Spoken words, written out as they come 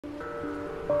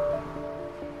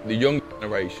The young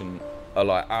generation are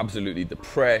like absolutely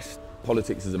depressed,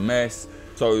 politics is a mess.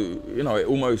 So, you know, it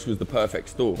almost was the perfect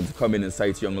storm to come in and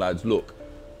say to young lads, look,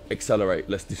 accelerate,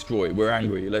 let's destroy, we're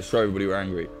angry, let's show everybody we're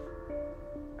angry.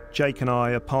 Jake and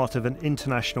I are part of an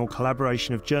international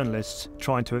collaboration of journalists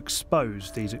trying to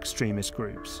expose these extremist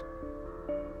groups.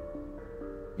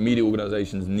 Media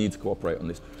organisations need to cooperate on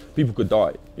this. People could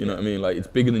die, you know what I mean? Like, it's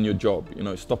bigger than your job, you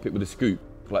know, stop it with a scoop.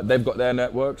 Like, they've got their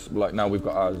networks, like now we've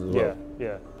got ours as well.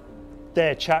 Yeah.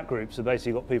 Their chat groups have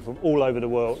basically got people from all over the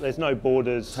world. There's no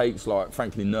borders. It takes, like,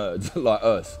 frankly, nerds like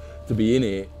us to be in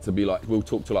it, to be like, we'll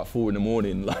talk till like 4 in the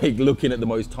morning, like looking at the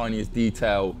most tiniest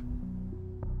detail.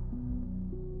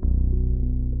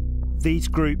 These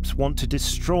groups want to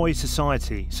destroy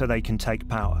society so they can take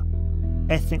power.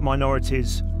 Ethnic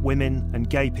minorities, women and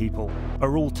gay people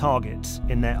are all targets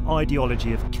in their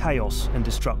ideology of chaos and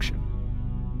destruction.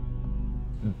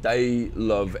 They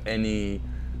love any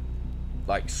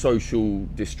like social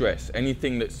distress,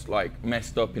 anything that's like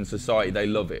messed up in society, they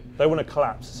love it. They want to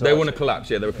collapse society. They want to collapse,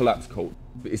 yeah, they're a collapse cult.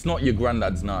 It's not your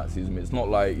granddad's Nazism, it's not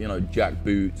like, you know, jack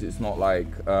boots, it's not like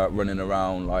running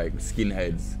around like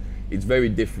skinheads. It's very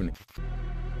different.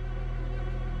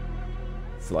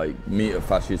 It's like meet a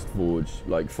fascist forge,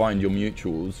 like find your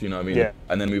mutuals, you know what I mean? Yeah.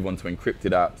 And then move on to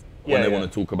encrypted apps when they want to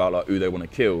talk about like who they want to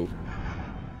kill.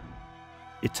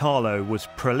 Italo was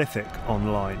prolific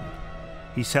online.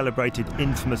 He celebrated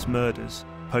infamous murders,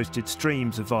 posted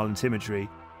streams of violent imagery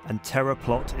and terror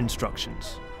plot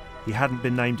instructions. He hadn't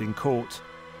been named in court,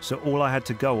 so all I had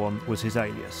to go on was his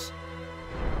alias.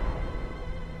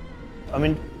 I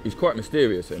mean, he's quite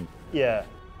mysterious, him. Yeah.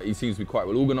 He seems to be quite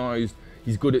well organised.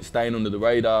 He's good at staying under the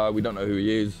radar. We don't know who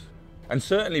he is. And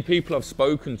certainly people I've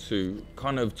spoken to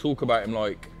kind of talk about him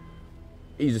like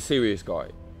he's a serious guy.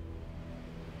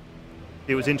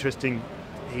 It was interesting,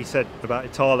 he said about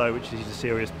Italo, which is he's a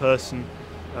serious person,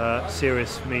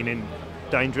 serious meaning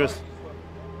dangerous.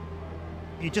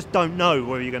 You just don't know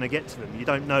whether you're going to get to them. You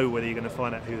don't know whether you're going to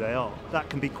find out who they are. That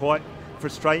can be quite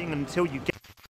frustrating until you